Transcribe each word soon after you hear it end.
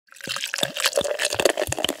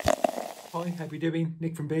Hi, how are we doing?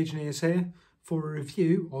 Nick from Beer-Gineers here for a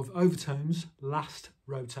review of Overtone's last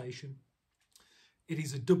rotation. It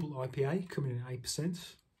is a double IPA coming in at 8%. And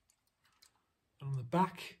on the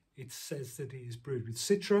back, it says that it is brewed with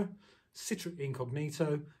Citra, Citra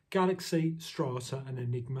Incognito, Galaxy, Strata and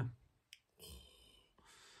Enigma.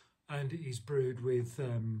 And it is brewed with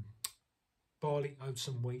barley, oats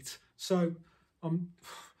and wheat. So,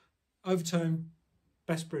 Overtone,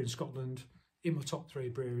 best brew in Scotland, in my top 3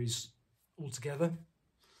 breweries altogether,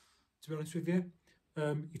 to be honest with you.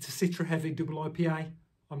 It's a Citra heavy double IPA.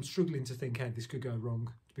 I'm struggling to think how this could go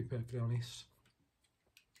wrong, to be perfectly honest.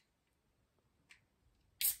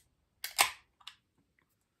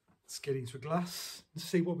 Let's get into a glass and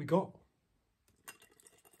see what we got.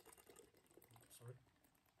 Sorry.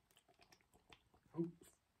 Oh.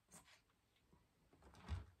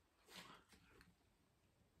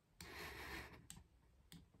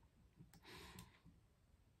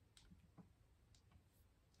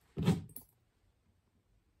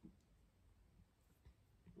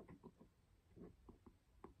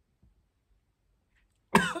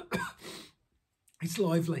 It's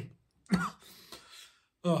lively.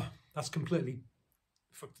 Oh, that's completely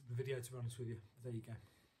fucked up the video, to be honest with you. There you go.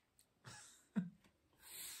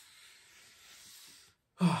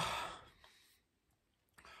 Oh.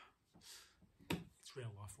 It's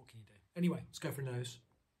real life, what can you do? Anyway, let's go for a nose.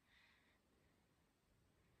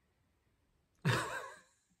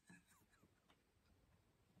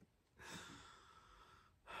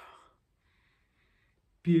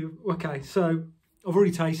 Beautiful. Okay, so I've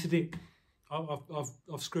already tasted it.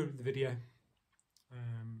 I've screwed up the video.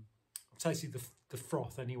 I've tasted the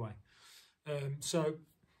froth anyway. So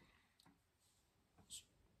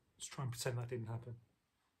let's try and pretend that didn't happen.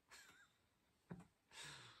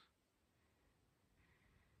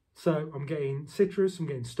 So I'm getting citrus, I'm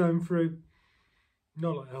getting stone fruit,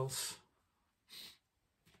 not a lot else.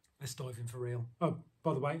 Let's dive in for real. Oh,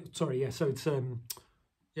 by the way, sorry, yeah. So it's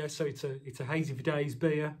it's a hazy for days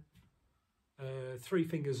beer. 3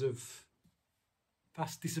 fingers of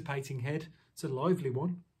fast dissipating head. It's a lively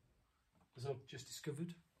one, as I've just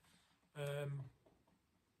discovered.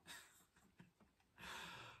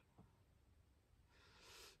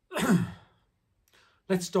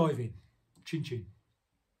 Let's dive in. Chin chin.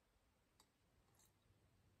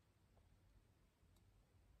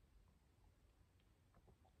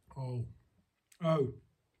 Oh.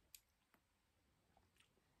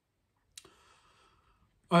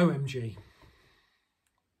 OMG.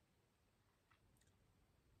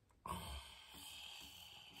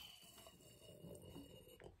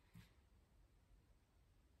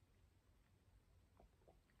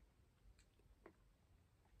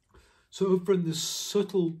 So up front, there's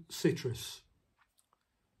subtle citrus,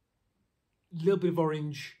 a little bit of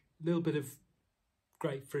orange, a little bit of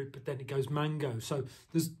grapefruit, but then it goes mango. So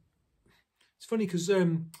it's funny because I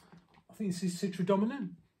think this is Citra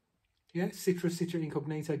dominant. Yeah, Citra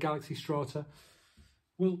Incognito, Galaxy, Strata.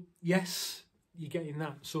 Well, yes, you're getting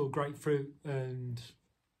that sort of grapefruit and,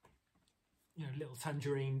 you know, little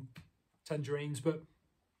tangerines, but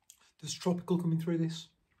there's tropical coming through this.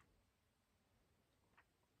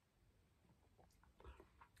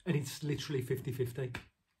 And it's literally 50-50,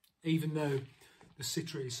 even though the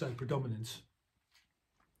Citra is so predominant.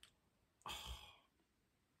 Oh,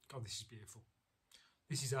 God, this is beautiful.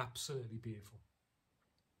 This is absolutely beautiful.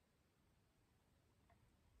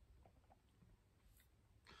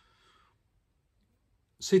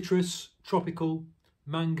 Citrus, tropical,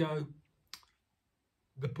 mango.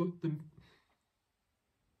 The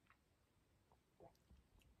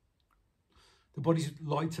body's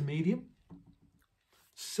light to medium.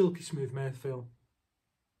 Silky smooth mouthfeel.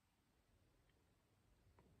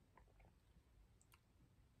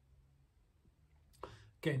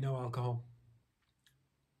 Getting no alcohol.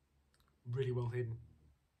 Really well hidden.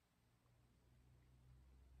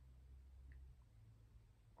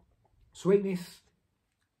 Sweetness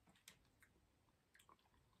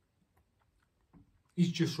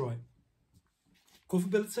is just right.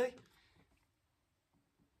 Quaffability.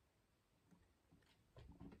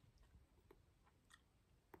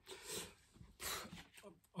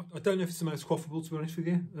 I don't know if it's the most quaffable, to be honest with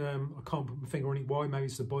you. I can't put my finger on it. Why? Maybe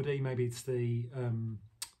it's the body. Maybe it's the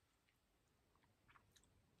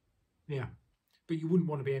yeah. But you wouldn't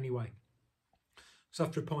want to be anyway. So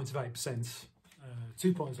after a pint of 8%,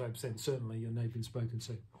 2 pints of 8%, certainly, you're now been spoken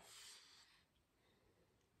to.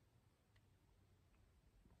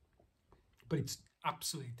 But it's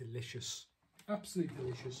absolutely delicious. Absolutely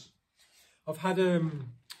delicious. I've had a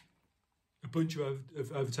bunch of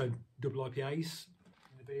Overtone double IPAs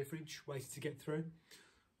in the beer fridge, waiting to get through.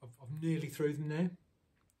 I'm nearly through them now.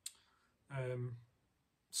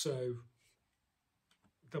 So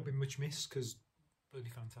they'll be much missed because bloody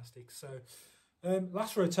fantastic. So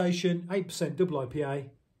last rotation, 8% double IPA,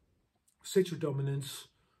 Citra dominance,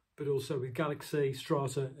 but also with Galaxy,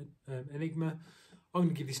 Strata, Enigma. I'm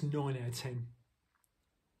going to give this 9 out of 10.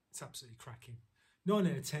 It's absolutely cracking. 9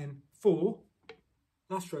 out of 10 for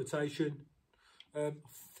last rotation. I don't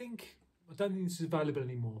think this is available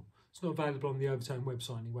anymore. It's not available on the Overtone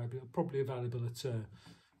website anyway, but probably available at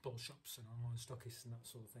bottle shops and online stockists and that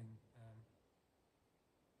sort of thing.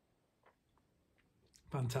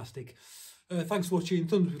 Fantastic. Thanks for watching.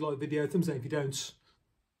 Thumbs up if you like the video, thumbs down if you don't.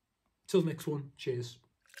 Till the next one, cheers.